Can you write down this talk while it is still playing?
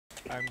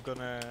I'm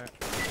gonna.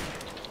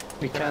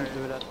 We can't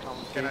do that.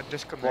 Can I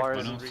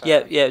disconnect?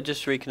 Yeah, yeah,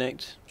 just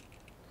reconnect.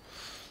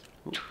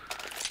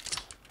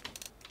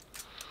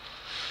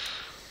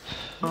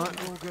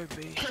 Alright, we'll go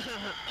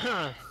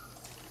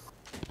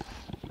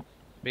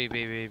B. B.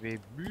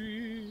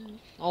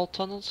 All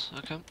tunnels?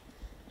 Okay.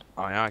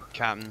 Aye, aye,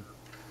 Captain.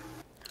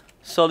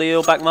 Solly,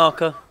 your back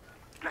marker.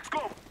 Let's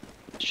go.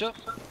 Sure.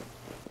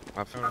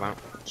 Well,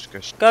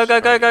 just Go,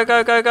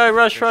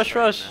 rush.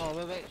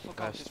 Oh, wait,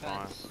 fuck off, That's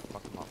fine.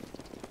 Fuck them up.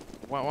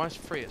 Why is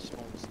free at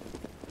spawns?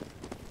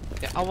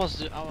 Yeah, I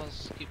was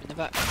keeping the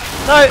back.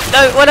 No,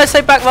 when I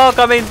say back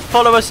marker, I mean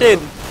follow us in.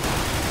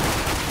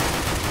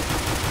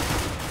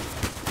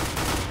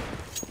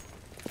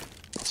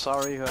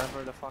 Sorry,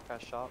 whoever the fuck I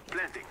shot.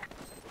 Planting.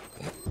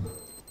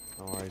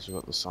 No worries, we're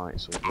at the site,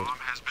 so we're good.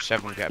 Just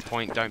everyone get a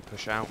point, don't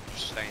push out,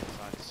 just stay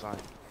inside the site.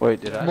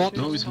 Wait, did I?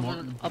 Morton, No, it's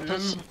Morton. up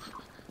us.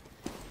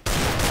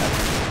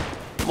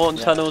 Morton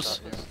Yeah, tunnels.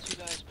 There's two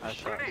guys I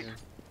pushing. shot you.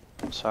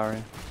 I'm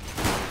sorry.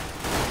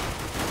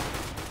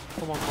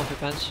 Come on, coffee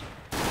pants.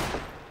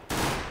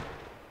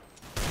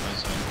 Right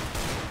side.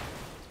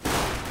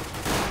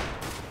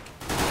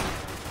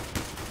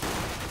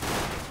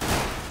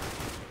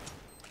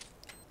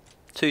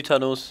 Two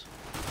tunnels.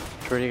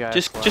 3 guys.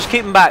 Just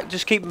keep them back.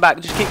 Just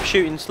keep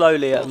shooting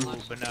slowly at them.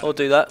 Or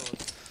do that.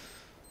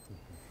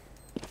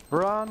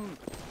 Run!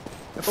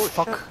 Oh,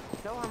 fuck.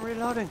 No, I'm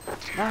reloading.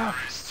 No.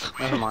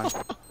 Never mind.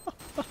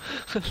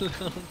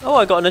 Oh,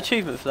 I got an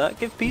achievement for that.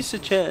 Give peace a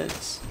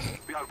chance.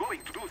 We are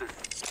going to do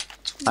this.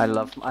 I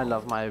love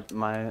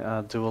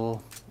my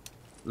dual.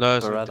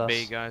 Lures mid to B,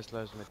 Berettas. guys,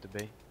 lures mid to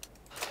B.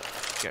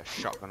 Get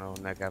a shotgun or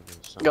neg ever.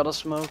 Got a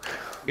smoke.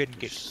 Good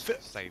get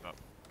Save up.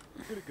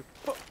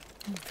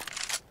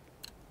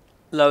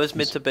 Lowest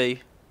mid to B.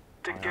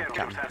 Take care of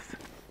yourself.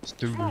 Let's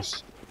do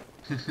this.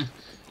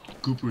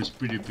 Cooper is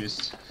pretty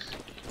pissed.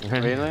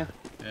 Really?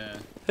 Yeah.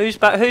 Who's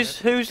back? Who's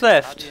How do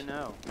left? you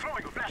know?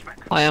 Throwing a flashback.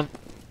 I am.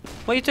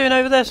 What are you doing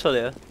over there,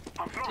 Solia?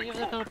 I'm I throwing think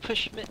they're gonna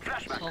push mid.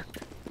 Flashback.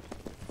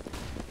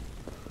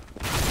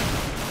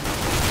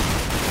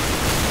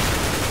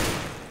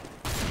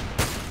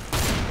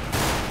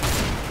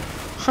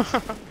 Nice.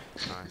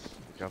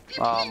 Good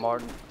job.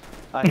 Morton.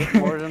 I hit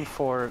Morton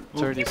for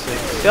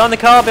 36. Behind the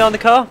car.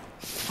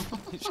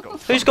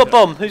 Who's got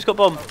bomb? I am planting the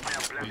bomb.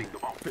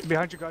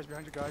 behind you guys.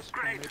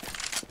 Grenade.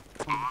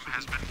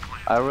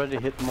 I already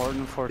hit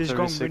Morton for He's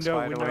going 36 window,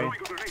 by the way. window. Throwing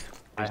a grenade.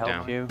 I He's help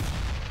down. you.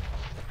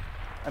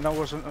 And that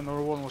was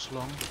another one was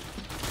long.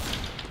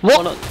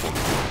 What? Not.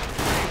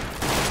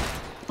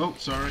 Oh,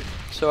 sorry.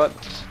 It's alright.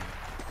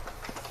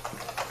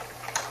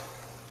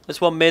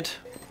 There's one mid.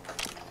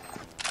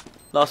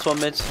 Last one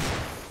mid.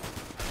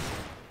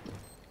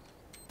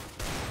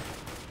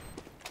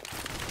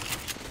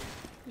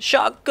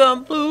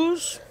 Shotgun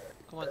blues.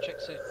 Come on, check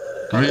C.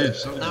 Oh yeah,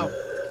 so Now.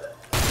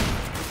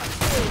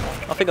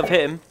 I think I've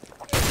hit him.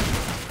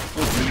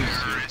 Oh, really?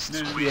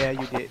 No. Yeah,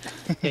 you did.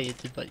 Yeah, you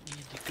did, but you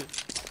did good.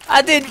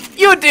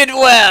 You did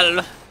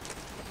well!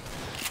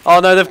 Oh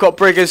no, they've got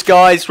Briggers,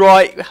 guys,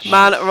 right,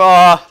 man,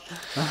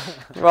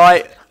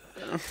 right.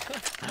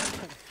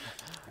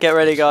 Get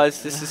ready,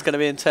 guys, this is going to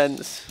be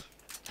intense.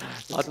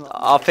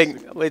 I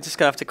think we're just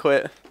going to have to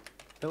quit.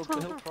 He'll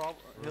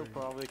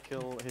probably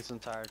kill his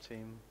entire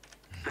team.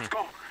 Let's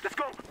go. Let's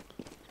go.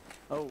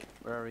 Oh,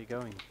 where are we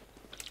going?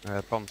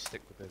 Bomb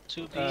stick with it.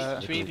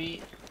 2B,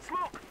 3B.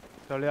 Smoke.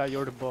 So yeah,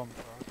 you're the bomb.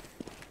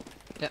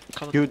 Yeah,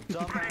 coming. You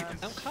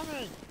dumbass. I'm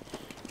coming.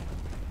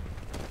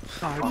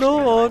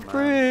 Lord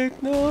Brig,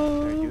 You're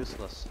no.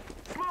 useless.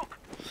 Smoke.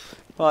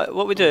 Right,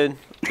 what are we doing?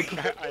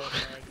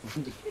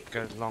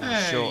 Go long Hey.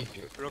 and short.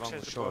 Rock Long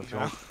and says the short if you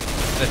bomb want.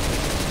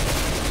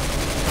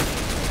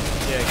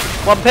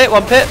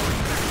 One pit.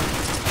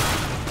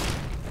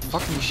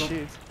 Fucking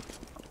shit.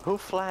 Who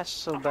flashed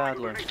so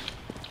badly? They're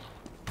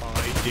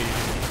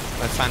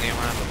fanning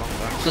around the long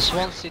though. Just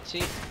one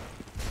city.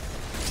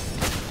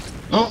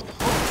 Oh!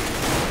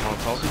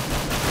 Molotov.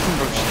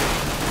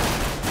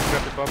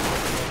 Grab the bomb.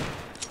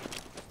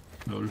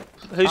 Lol.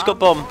 Who's got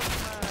bomb?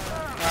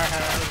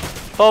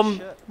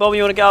 Bomb,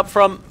 you want to get up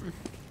front?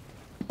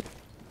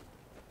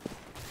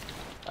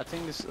 I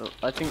think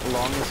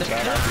long is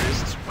better.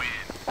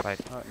 Right.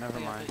 Oh, never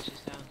Yeah, mind. bitch is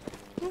down.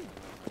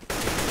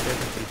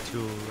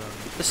 72.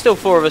 There's still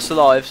 4 of us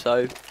alive,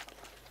 so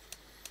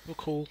We're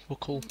cool.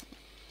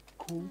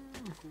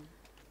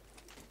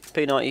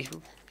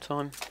 P90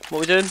 time. What are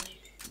we doing?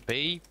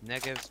 B,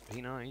 negatives,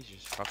 P9,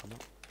 just fuck them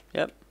up.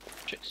 Yep.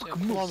 Check C.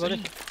 Come on,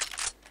 buddy.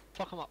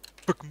 Fuck him up.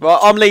 Right,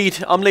 I'm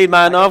lead,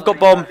 man. I've got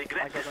bomb. I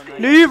got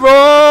a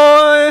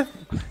Leroy!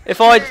 If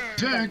I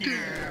Take it!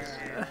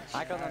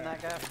 I got a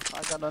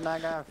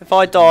naga. if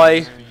I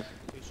die,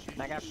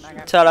 Naga.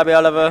 tell Abby I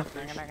love her.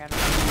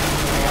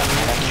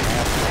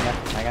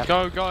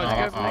 Go,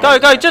 guys,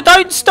 Go, just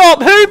don't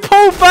stop! Who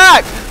pulled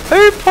back?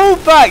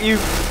 You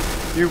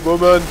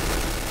woman.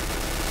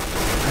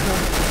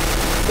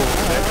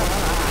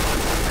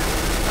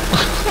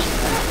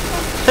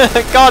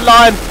 God,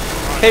 Lion.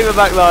 Keep it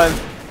back, Lion.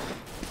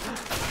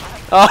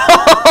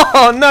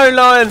 Oh, no,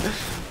 Lion.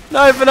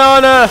 No,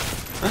 banana.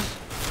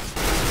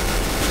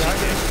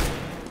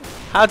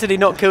 How did he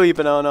not kill you,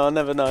 Banana? I'll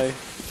never know.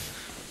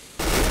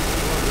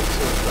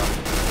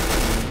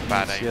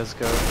 Bad aim.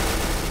 CSGO.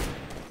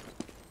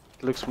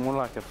 Looks more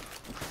like a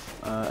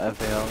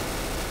FAL.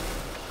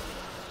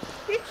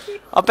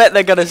 I bet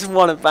they're gonna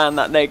want to ban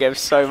that negative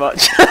so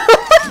much.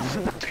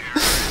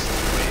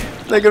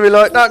 They're gonna be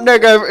like, that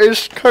negative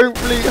is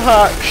complete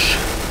hacks.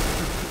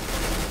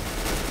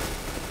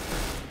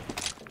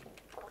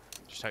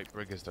 Just hope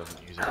Briggers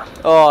doesn't use it.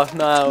 Oh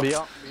no.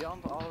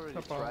 Beyond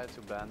already tried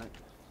to ban it.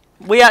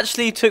 We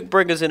actually took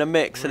Briggers in a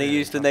mix and he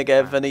used the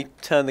negative and he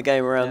turned the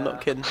game around,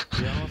 not kidding.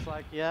 Beyond was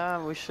like,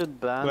 yeah, we should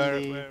ban Where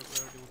the... do we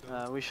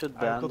go? we should I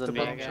ban got the the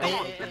bomb.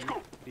 negative.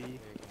 B.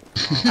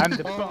 I'm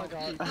the bomb.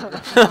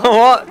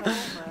 What?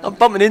 I'm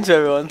bumping into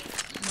everyone.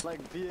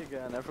 Like B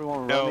again,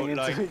 everyone No, running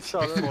like, into each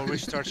other. before we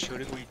start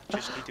shooting, we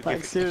just need to Like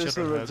give each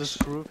seriously, other we're hugs. just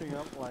grouping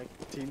up like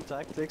team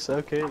tactics.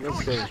 Okay,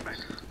 let's go.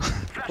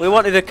 We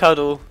wanted a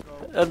cuddle.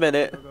 Admit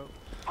it. Go, go.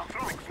 I'm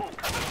throwing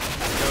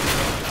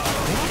smoke.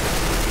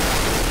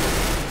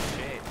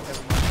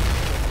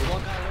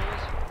 One guy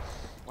lowers.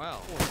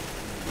 Well,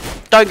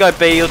 Don't go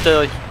B, you'll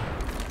die.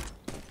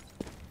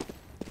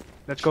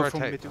 Let's go Try from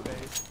take- mid to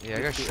A. yeah,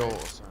 go short or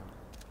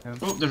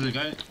something. Oh, there's a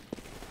guy.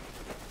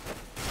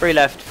 3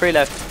 left, 3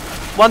 left.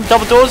 1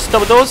 double doors,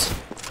 double doors.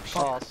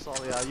 Oh,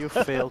 Solia, you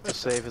failed to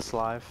save his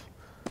life.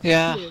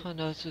 Yeah, I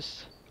know, it's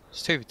just...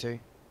 It's 2v2.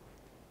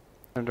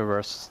 You're the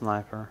worst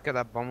sniper. Get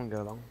that bomb and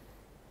go along.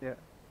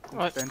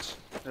 Right. Fence.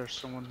 There's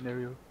someone near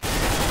you.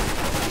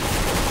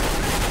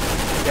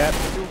 Yeah,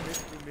 2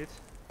 mid,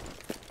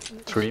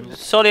 3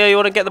 Solia, you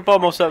want to get the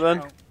bomb or something?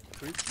 No,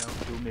 3?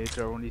 No, 2 mid,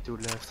 there are only 2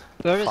 left.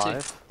 Where is he?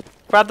 5.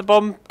 Grab the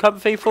bomb,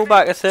 comfy, fall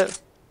back, that's it.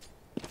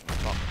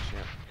 Box,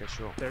 yeah, go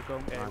short. They're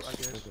going A, Nice. I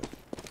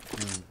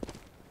guess.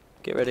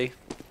 Get ready.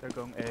 They're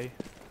going A,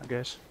 I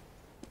guess.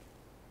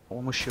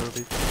 Almost sure of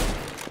it.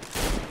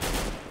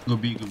 Go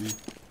B, go B.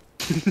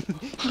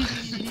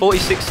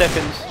 46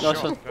 seconds,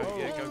 nice one. Go,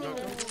 yeah, go, go,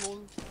 go.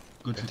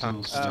 Good for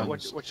tunnels.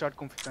 tunnels. Watch out,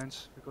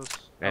 confidence, because...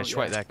 Yeah, oh, just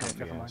wait there, yeah, comfy,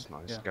 never yeah, mind. that's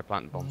nice. Yeah. Go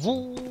plant the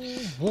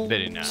bomb.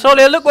 Did it now.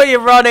 Solia, look where you're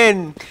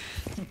running!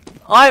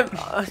 I'm.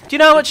 Do you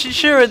know how much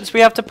insurance we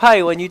have to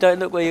pay when you don't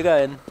look where you're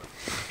going?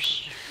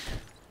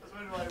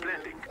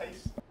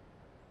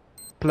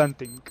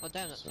 Planting. Oh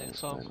damn, that thing,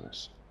 so...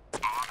 Nice.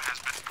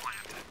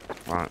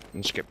 Right,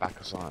 let's get back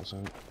aside,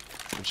 so...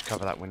 Just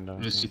cover that window.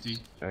 I There's think. CT.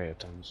 Oh yeah,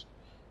 tons.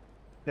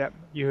 Yeah,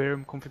 you hear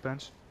him,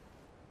 confidence.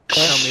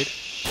 No mid.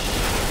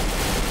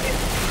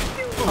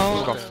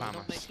 Oh, got don't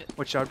famous. make it.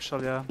 Watch out,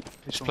 Solia.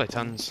 Just play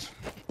tons.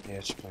 Yeah,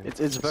 just play.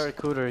 It's very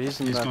cooler,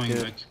 isn't He's that going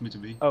good? back mid to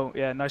B. Oh,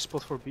 yeah, nice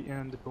spot for B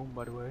and the bomb,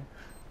 by the way.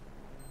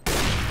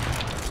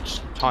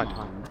 Just hide,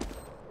 hide.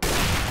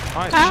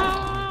 Hide.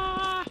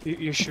 Ah!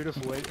 You should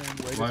have waited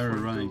Why for are we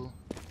him running?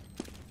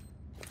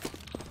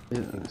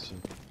 Let's see.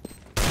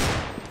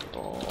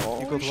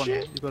 You got one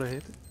hit. You got a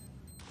hit.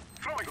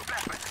 Throwing a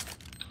flashbang.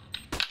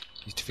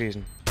 He's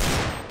defusing.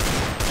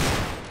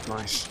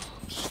 Nice.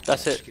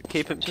 That's it.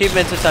 Keep him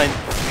entertained.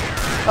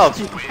 Oh.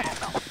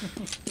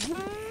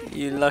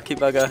 You lucky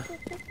bugger.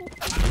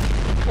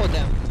 Oh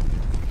damn.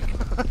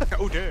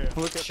 Oh damn.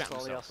 Look at Shut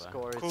Solia's himself there.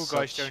 score. Cool It's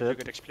guys such don't look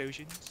shit. at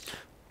explosions.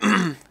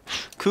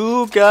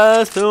 Cool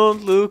guys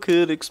don't look at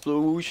Right,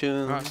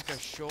 explosions. let's go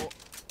short.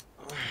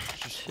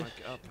 Just smoke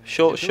it up.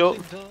 Short, short.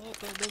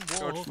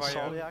 Short fire.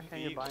 Solia, can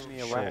you buy me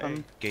a Short.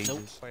 weapon?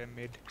 Geezers. Fire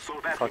mid. So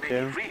that Fuck we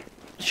you. make it free.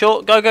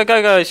 Short. Go, go,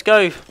 go, guys.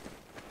 Go.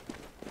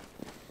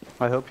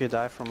 I hope you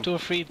die from 2 or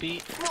 3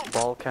 B.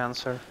 ball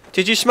cancer.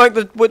 Did you smoke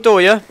the wood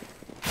door, yeah?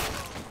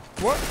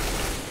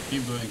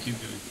 Keep going, keep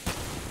going.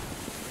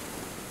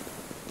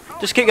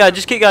 Just keep going,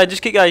 just keep going,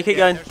 just keep going, keep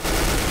going.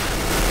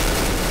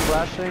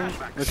 Flashing.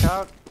 Look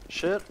out.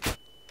 Shit.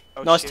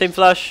 Oh, Nice shit. team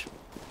flash.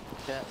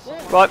 Yeah,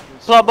 Right,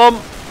 plant bomb.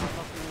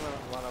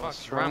 while I was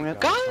Fuck, throwing ramp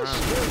it. down,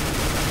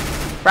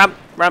 Guys! ramp.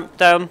 Ramp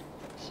down.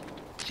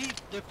 T,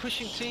 they're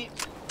pushing T.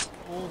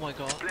 Oh my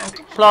god.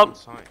 Plant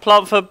Site.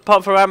 plant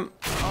for ramp.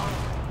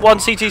 1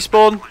 CT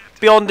spawn.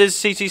 Beyond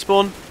is CT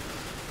spawn.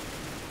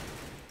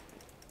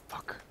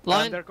 Fuck.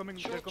 Line. They're coming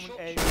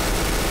A.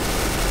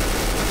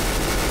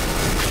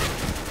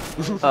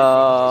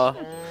 Uh, Oh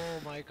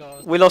my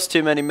god. we lost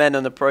too many men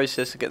in the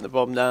process of getting the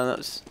bomb down.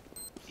 That's.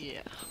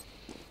 Yeah.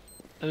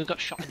 And we got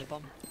shot in the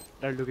bum.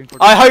 They're looking for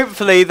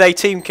Hopefully they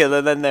team kill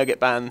and then they'll get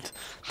banned.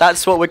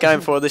 That's what we're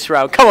going for this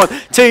round. Come on,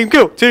 team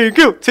kill, team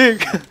kill, team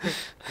kill.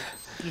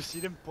 You see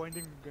them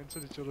pointing guns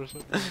at each other.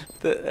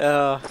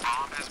 So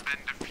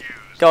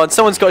Go on,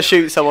 someone's got to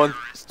shoot someone.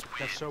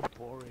 that's so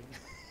boring.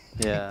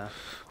 Yeah.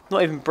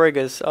 Not even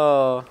Briggers.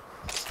 Oh.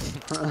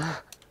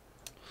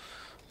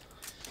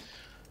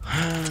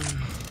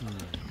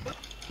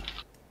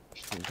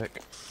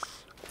 Pick.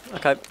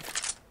 Okay.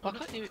 Why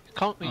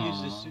can't we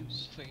use this Aw.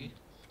 Zeus thingy?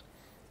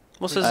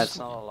 What's It's this?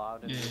 not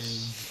allowed in Yay.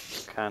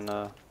 this kind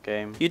of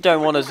game. You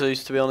don't want a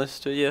Zeus, to be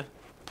honest, do you?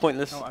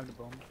 Pointless. No, I'm the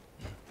bomb.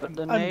 But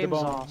the I'm the name's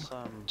bomb.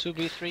 awesome.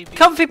 2B, 3B.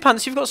 Comfy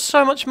pants, you've got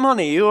so much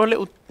money. You're a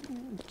little.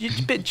 You're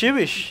a bit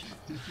Jewish.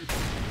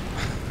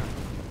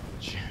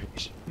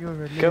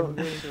 You're a Go little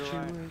to right,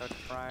 Jewish.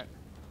 right.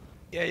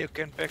 Yeah, you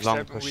can Long backstab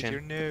him push with in.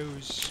 your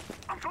nose.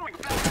 I'm throwing a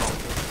flashbang.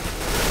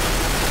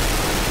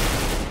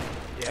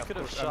 Yeah, I of could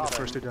have course, I'm shot the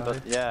first to him, die.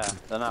 but yeah,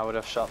 then I would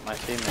have shot my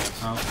teammates.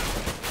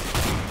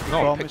 Oh, No,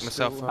 I Bomb picked is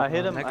myself still- up. I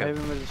hit him. I Negative.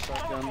 hit him with a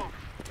shotgun.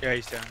 Yeah,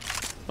 he's down.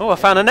 Oh, I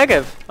found a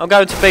negative. I'm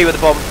going to B with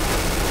the bomb.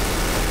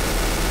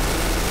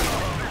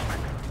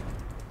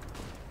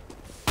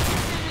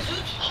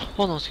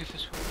 Oh no, skip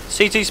this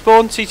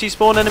one. CT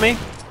spawn enemy.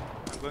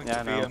 I'm going Yeah,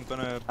 to B, I know. I'm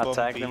gonna I bomb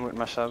tagged B. him with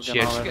my shotgun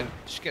Yeah, already.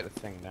 just get the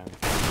thing down.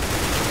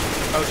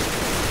 Oh,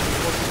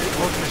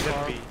 Ultimate is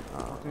at B.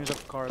 Ultimate is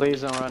at car.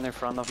 Please don't run in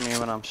front of me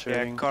when I'm Yeah,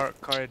 shooting. car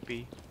at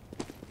B.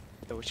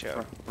 Watch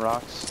out.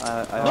 Rocks.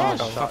 I Oh,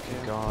 shot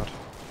fucking you. god.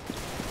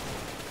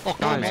 Oh,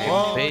 Guys,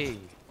 man. get B.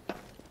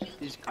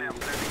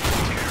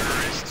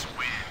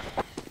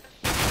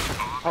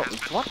 Oh,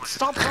 what?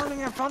 Stop running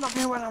in front of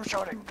me when I'm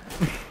shooting!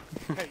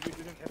 You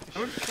didn't have to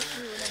shoot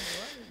me when I'm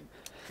running.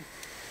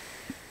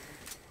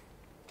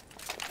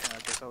 I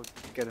guess I'll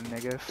get a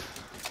negative.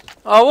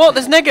 Oh, what?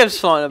 There's negatives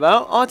flying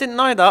about. Oh, I didn't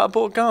know that. I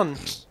bought a gun.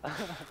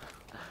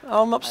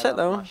 Oh, I'm upset I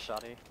though. love my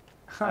shotty.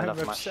 I love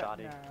my upset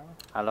shotty. now.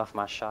 I love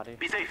my shotty.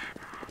 Be safe.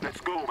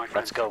 Let's go, my friend.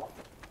 Let's go.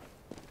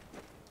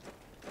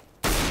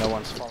 No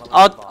one's following the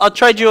I'll bomb.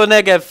 trade you a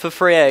negative for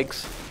 3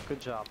 eggs.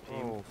 Good job, team.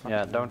 Oh, Yeah,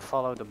 fucking don't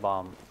follow the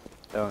bomb.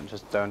 Don't do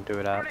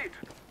that. Grenade.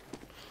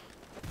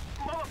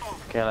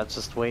 Molotov. Okay, let's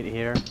just wait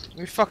here.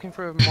 We fucking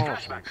threw a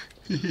molotov.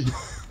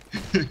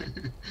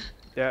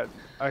 Yeah,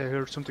 I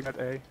heard something at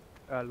A.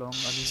 Long, I mean,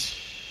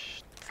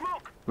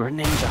 Smoke. We're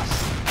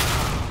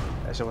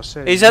ninjas. as I was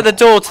saying. He's at the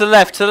door, to the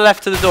left, to the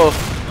left, to the door.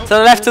 To the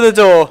left, to the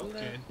door.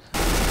 okay.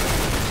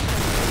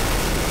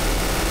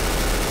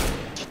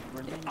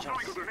 We're Throwing a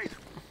ninjas. grenade.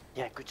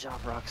 Yeah, good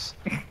job, Rox.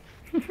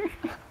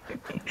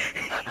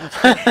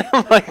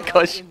 Oh my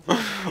gosh.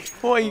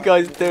 What are you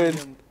guys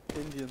doing?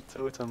 Indian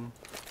totem.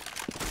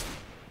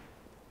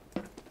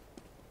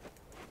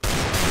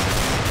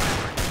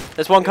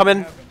 There's one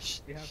coming.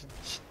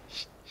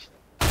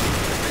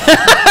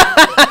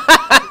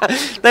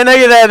 They know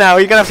you're there now.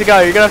 You're gonna have to go.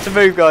 You're gonna have to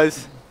move,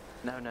 guys.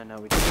 No, we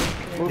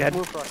don't. Move, Yeah,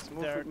 move, Rox.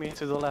 Move there- with me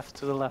to the left,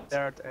 to the left.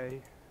 They're at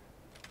A.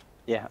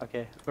 Yeah,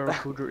 okay.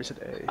 Barracuda is at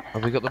A.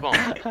 Have we got the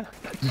bomb?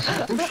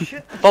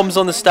 Bombs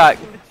on the stack.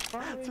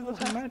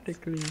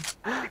 Automatically.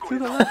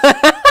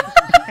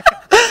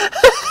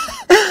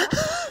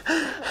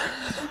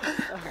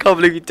 Can't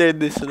believe you're doing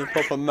this in a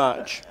proper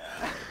match.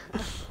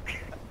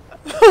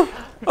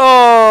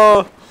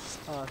 Oh!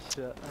 Oh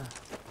shit.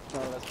 No,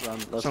 let's run.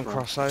 Let's Some run.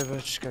 crossover,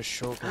 just go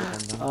short. Go down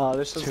there. Oh,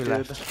 this is Two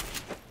good.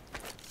 left.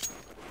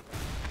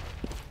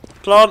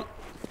 Plant.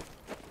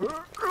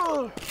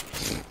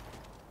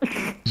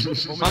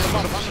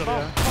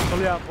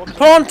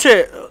 Plant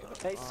it!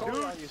 Hey,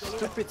 sorry, you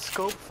stupid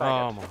scope Oh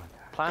faggot. my.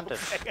 Plant it.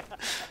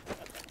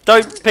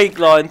 Don't peek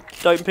line.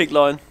 Don't peek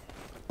line.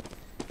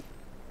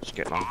 Just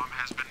get long.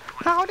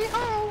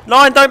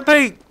 Line, don't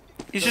peek!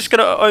 He's just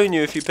gonna own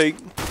you if you peek.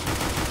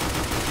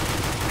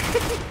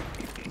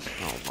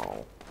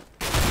 Oh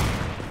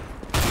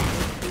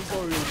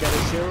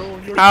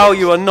no. How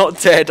you are not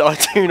dead, I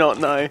do not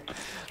know.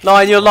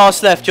 Line, you're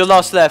last left, you're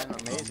last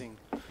left. Amazing.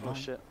 Oh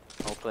shit.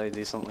 I'll play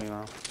decently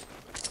now.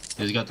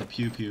 He's got the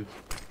pew pew.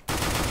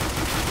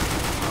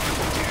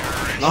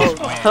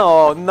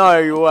 Oh,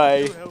 no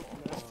way.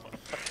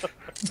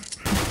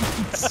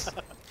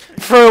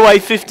 Throw away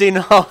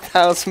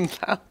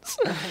 £15,500.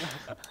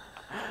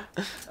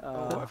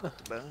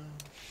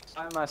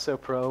 Why am I so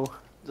pro?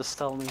 Just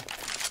tell me.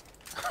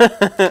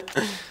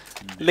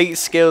 Elite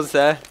skills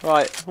there.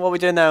 Right, what are we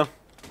doing now?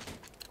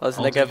 Oh, there's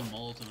a I'll take a negative.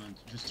 Molotov and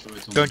just throw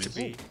it on Going the to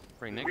base. B.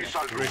 Free We negative.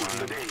 shall risk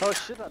the day. Oh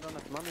shit, I don't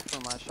have money for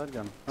my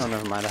shotgun. Oh,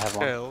 never mind, I have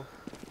one. Hell.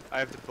 I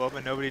have the bomb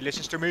and nobody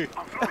listens to me.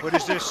 I'm throwing What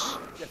is this?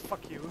 Yeah,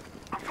 fuck you.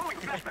 I'm throwing a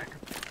flashbang.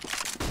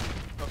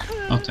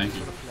 Oh, thank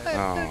you.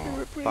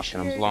 Oh, fucking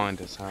I'm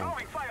blind as hell.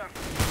 Throwing fire.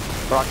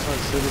 Rox,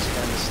 let's do this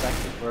kind of stack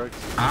it worked.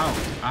 Ow!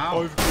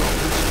 Ow!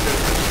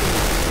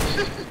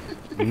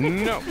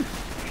 No.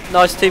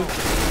 Nice team.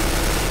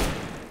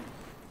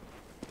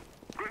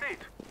 Grenade.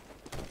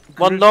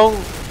 One long.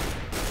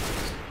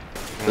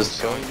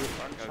 Just go.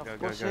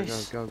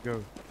 go.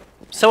 Go.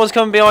 Someone's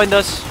coming behind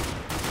us.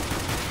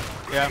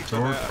 Yeah, I'm Door.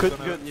 gonna, Good, I'm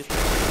good. gonna, You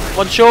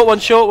One short, one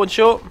short, one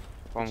short.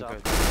 Bomb Good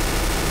good. job.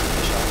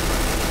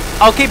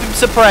 I'll keep him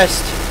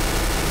suppressed.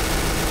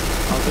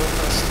 I'll do it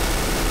first.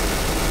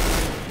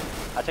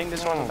 I think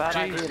this one's a Oh, bad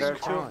idea. Jesus There are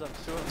two of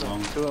Christ. them.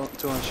 Long.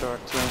 Two on short.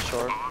 Two on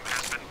short.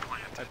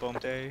 I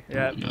bombed A.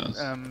 Yeah, Yes.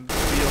 B on the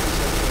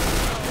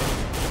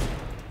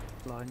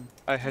second line.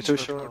 I had Too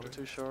short.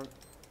 Too short.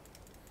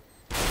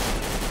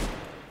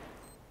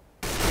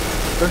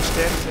 Don't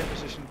stand in the same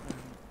position,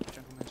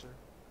 gentlemen, sir.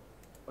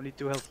 Only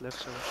 2 health left,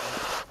 so.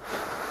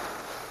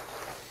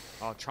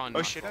 Oh, try and Oh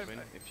knife shit, Robin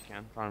if you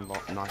can. Try and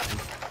knife him.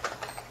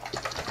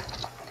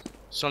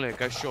 Solid,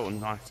 go short and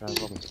knife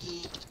Robin.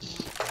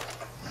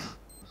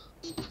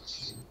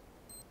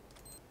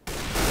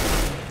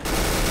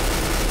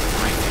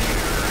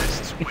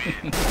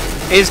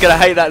 He's gonna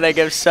hate that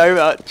negative so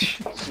much.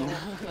 But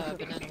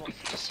then what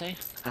to say?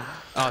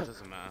 Oh, it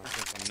doesn't matter. I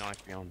think I'm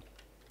knife beyond.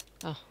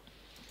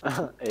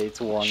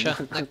 8-1. Sure,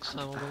 next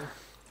time we'll go.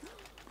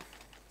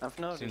 I've As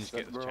soon as noticed you that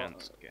get the bro,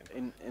 chance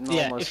again. in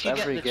Yeah, almost if you get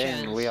every the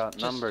game we chance,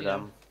 outnumber just, you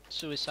know, them.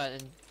 Suicide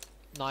and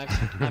knife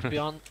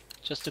beyond,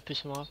 just to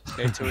piss him off.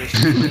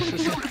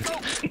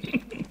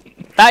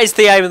 That is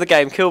the aim of the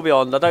game. Kill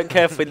beyond. I don't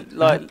care if we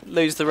like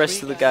lose the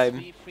rest of the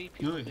game. Three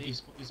people No, B.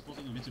 he's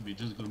spotting a bit to be,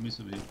 just go miss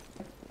a bit.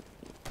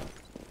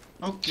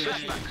 Okay,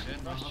 Rush then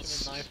him with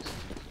that's... knife.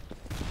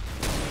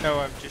 No,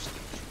 I'm just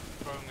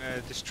throwing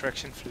a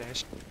distraction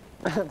flash.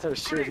 They're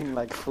shooting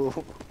like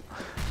fool.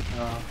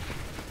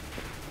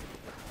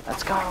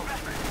 Let's go!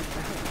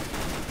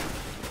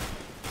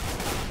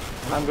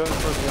 I'm going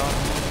for beyond.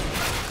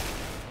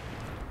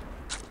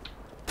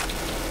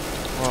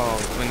 Whoa,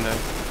 window.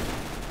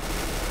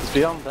 Is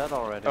beyond dead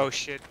already? Oh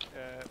shit.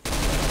 He's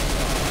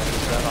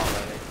dead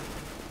already.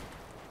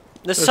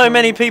 There's so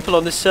many people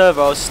on this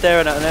server. I was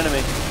staring at an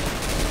enemy.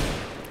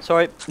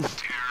 Sorry.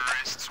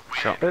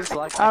 It's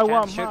like I I can't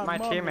want shoot my my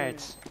mommy.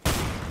 teammates.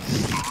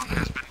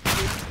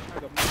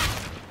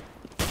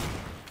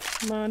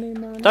 Money,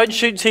 money. Don't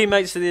shoot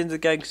teammates at the end of the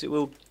game because it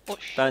will Oh,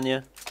 ban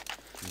you.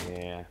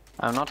 Yeah.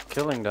 I'm not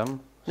killing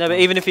them. No, but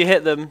even if you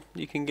hit them,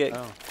 you can get.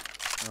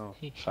 Oh,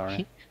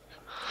 sorry.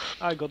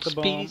 I got the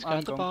bomb. Speedy's got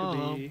I'm the going to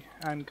bomb. be.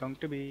 I'm going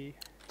to be.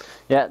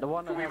 Yeah, the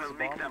one that We has will the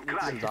make bomb them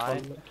needs to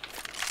die.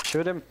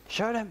 Shoot him!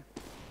 Shoot him!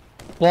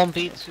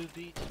 1B,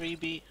 2B,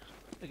 3B.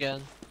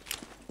 Again.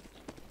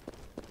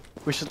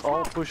 We should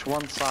all push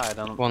one side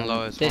and One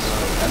lowest. This One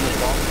lowest. and the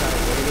bomb guy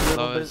wait a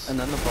little Lowest. bit, and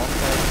then the bomb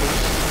guy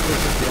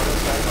pushes the other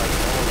side like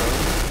all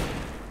alone.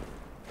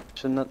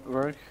 Shouldn't that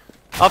work?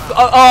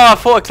 I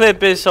thought I cleared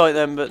B site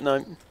then, but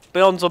no.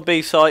 Beyond's on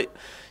B site.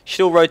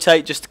 Should all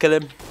rotate just to kill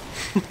him.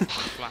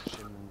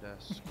 Flashing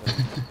and square.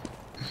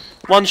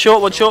 One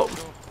shot, one shot.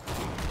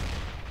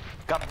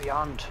 Got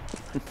beyond.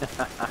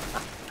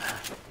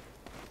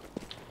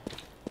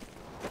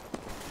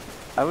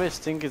 I always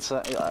think it's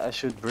I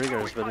shoot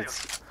Briggers, but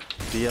it's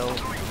BL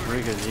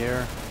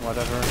Brigadier,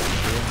 whatever.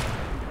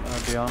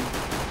 Beyond.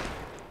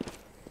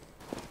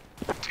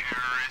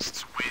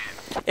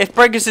 If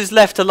Briggers is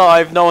left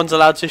alive, no one's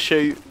allowed to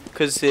shoot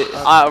because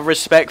out of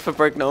respect for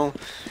Brignall,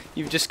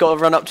 you've just got to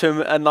run up to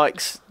him and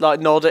like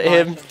nod at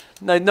him.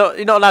 No,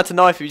 you're not allowed to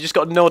knife him. You just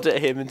got to nod at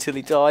him until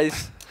he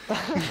dies.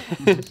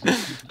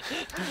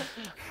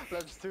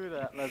 Let's do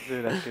that. Let's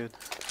do that.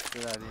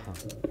 Good idea.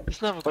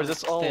 It's never Or gonna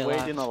just all stay wait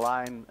alive. in a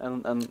line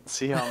and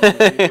see how many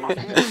people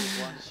can get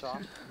one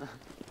shot.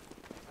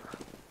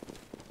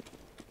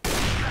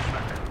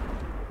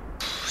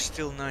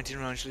 Still 19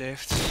 rounds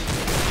left.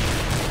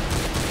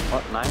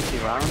 What, 90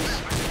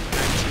 rounds?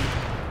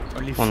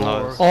 Only One 4.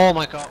 lowest. Oh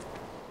my god.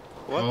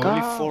 What? Oh.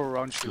 Only 4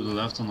 rounds To the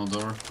left. left on the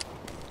door.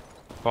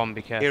 Bomb,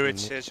 be careful. Here it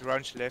says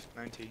rounds left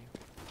 19.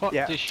 What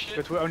Yeah, the shit?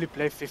 but we only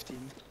play 15.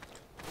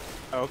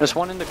 Oh, okay. There's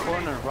one in the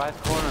corner, right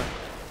corner.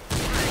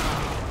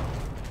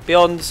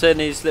 Beyond's in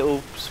his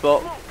little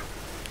spot.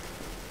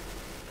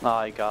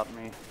 Ah, he got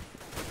me.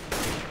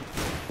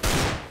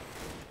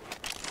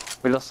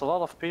 We lost a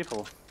lot of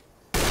people.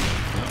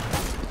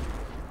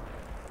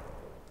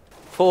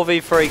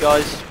 4v3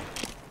 guys.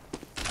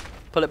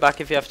 Pull it back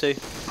if you have to. I'm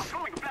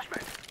throwing a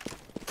flashbang.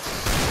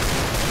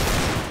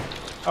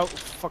 Oh,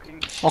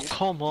 fucking shit. Oh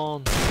come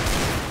on. The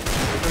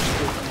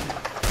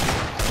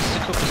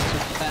cook is too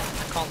fat.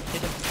 I can't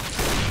hit him.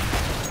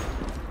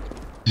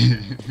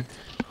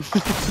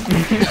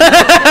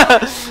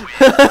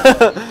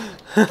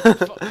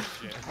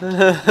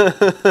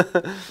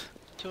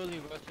 Totally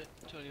worth it.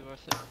 Totally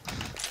worth it.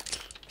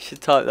 You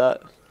should type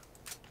that.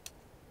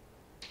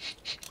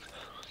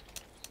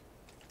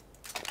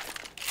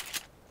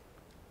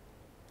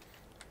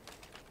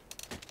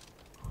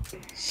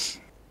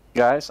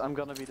 Guys, I'm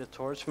gonna be the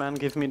torch man.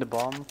 Give me the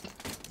bomb.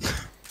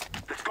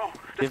 Let's go.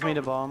 Give me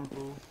the bomb.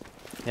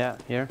 Yeah,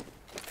 here.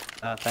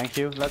 Thank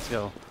you. Let's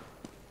go.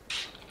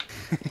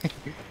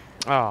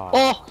 Oh.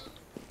 Oh!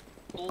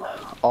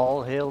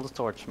 All hail the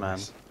torch man.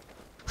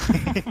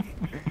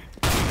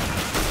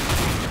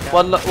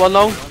 One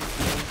long.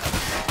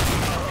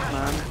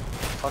 Man,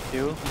 fuck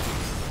you.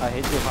 I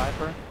hate you,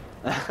 Viper.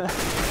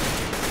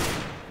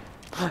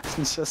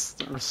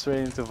 Just straight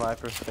into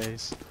Viper's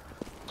face.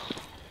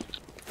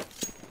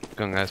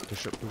 Go on, guys,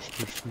 push up, push.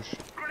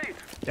 Grenade.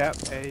 Yeah,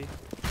 A.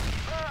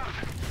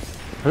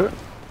 Huh?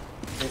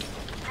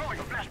 Throwing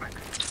a flashbang.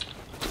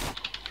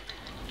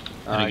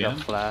 I got again?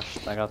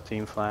 flashed. I got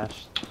team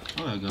flashed.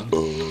 Oh, I got.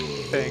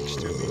 Thanks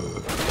to me.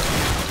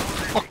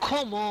 Oh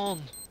come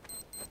on!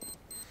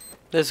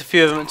 There's a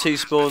few of them at T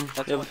spawn.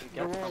 That's Yeah, what you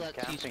They're get all from at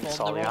camping,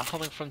 T-spawn, they're all Solya.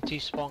 coming from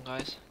T-spawn,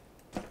 guys.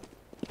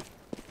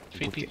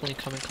 3 people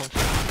incoming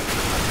confirmed.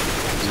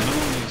 The other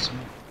one is.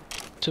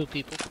 2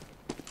 people.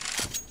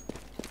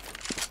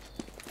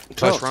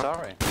 Close Oh, round.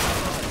 sorry.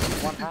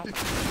 What happened?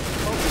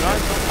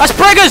 That's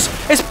Briggers!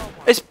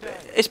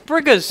 It's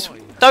Briggers!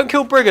 Don't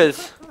kill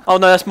Briggers! Oh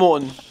no, that's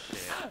Morton.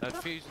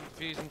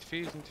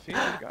 Defusing.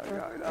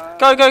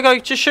 Go,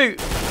 just shoot!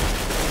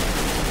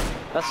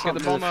 That's Get not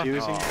the bomber.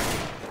 defusing.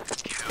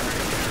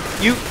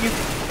 You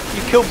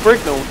killed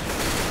Brignall.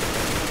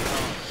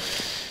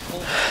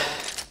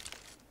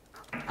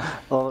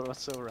 was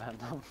so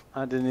random.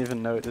 I didn't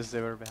even notice they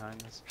were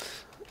behind us.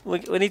 We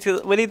need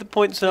the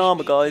points and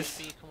armor,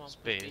 guys. Come on,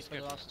 Speed, push B it's for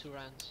the good. last 2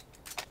 rounds.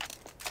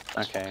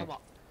 Okay. Come on,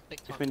 big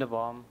time. Give me the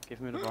bomb.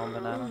 Give me the bomb,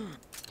 banana.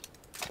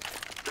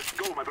 Let's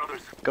go, my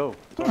brothers. Go.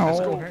 Let's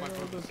go.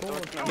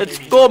 Let's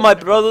go, my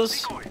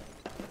brothers.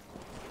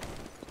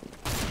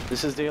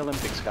 This is the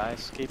Olympics,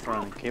 guys. Keep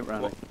running. Keep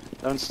running.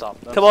 Don't stop.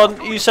 Don't Come on,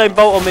 stop. Usain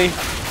Bolt on me.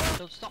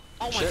 Don't stop.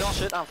 Oh my Shit, god.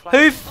 shit, I'm flat.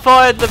 Who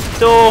fired the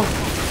door?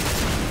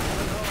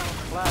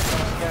 Flat, I'm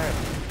scared.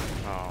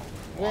 Oh.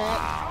 What?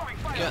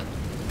 Good.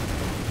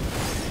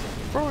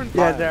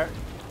 Yeah, there.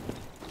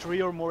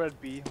 3 or more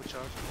at B, which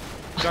are.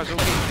 Guys, all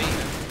keep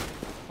beating.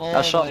 Oh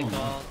I shot my him.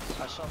 god.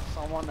 I shot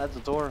someone at the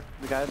door.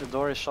 The guy at the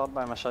door is shot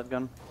by my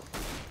shotgun.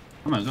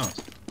 Oh my god.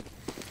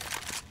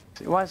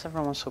 See, why is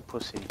everyone so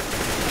pussy?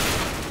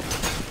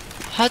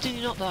 How did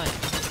you not die?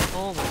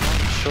 Oh my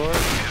god. Short,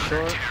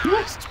 short.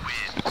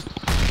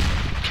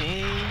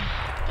 Okay,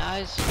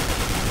 guys.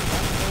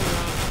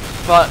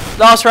 Right,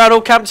 last round,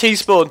 all camp T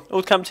spawn.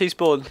 All camp T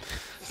spawn.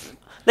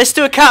 Let's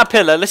do a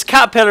caterpillar. Let's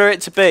caterpillar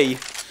it to B.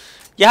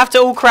 You have to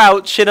all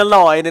crouch in a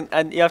line,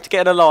 and you have to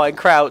get in a line,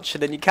 crouch,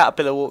 and then you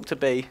caterpillar walk to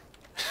B.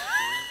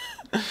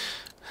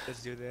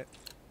 Let's do that.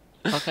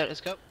 Okay, let's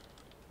go.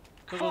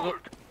 Go, go, go.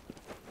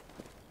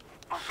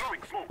 I'm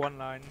throwing smoke. One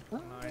line.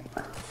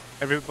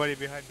 Everybody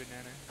behind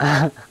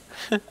banana.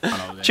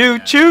 Hello there, Choo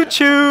yeah. choo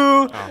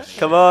choo. Oh,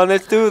 Come on,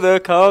 let's do the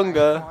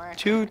conga.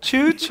 Choo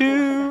choo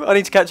choo. I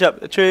need to catch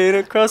up. A train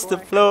across the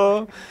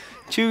floor.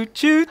 Choo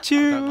choo don't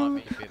choo. like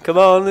me, you Come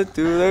on, let's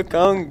do the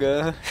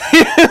conga.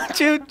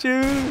 Choo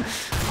choo.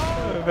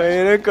 A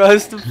train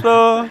across the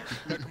floor.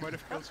 Look, might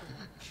have killed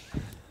someone.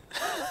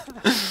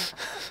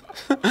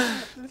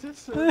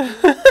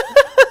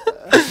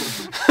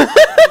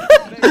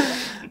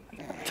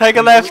 Take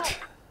a left.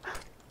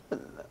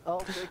 I'll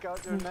take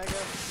out your nigga.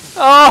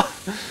 Oh!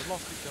 We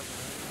lost each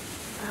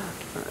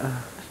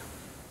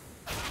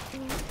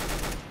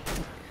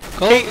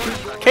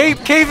other.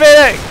 Keep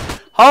it!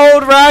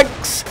 Hold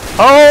ranks!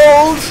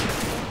 Hold!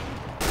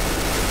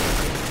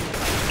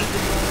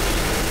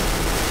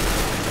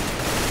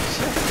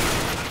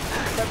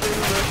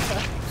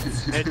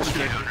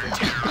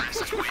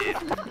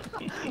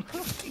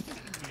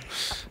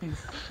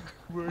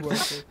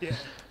 Worth it. Yeah.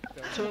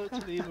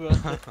 Totally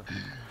worth it.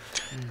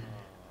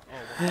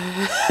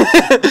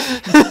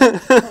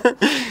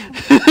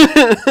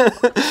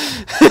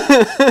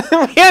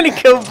 We only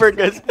killed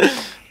burgers.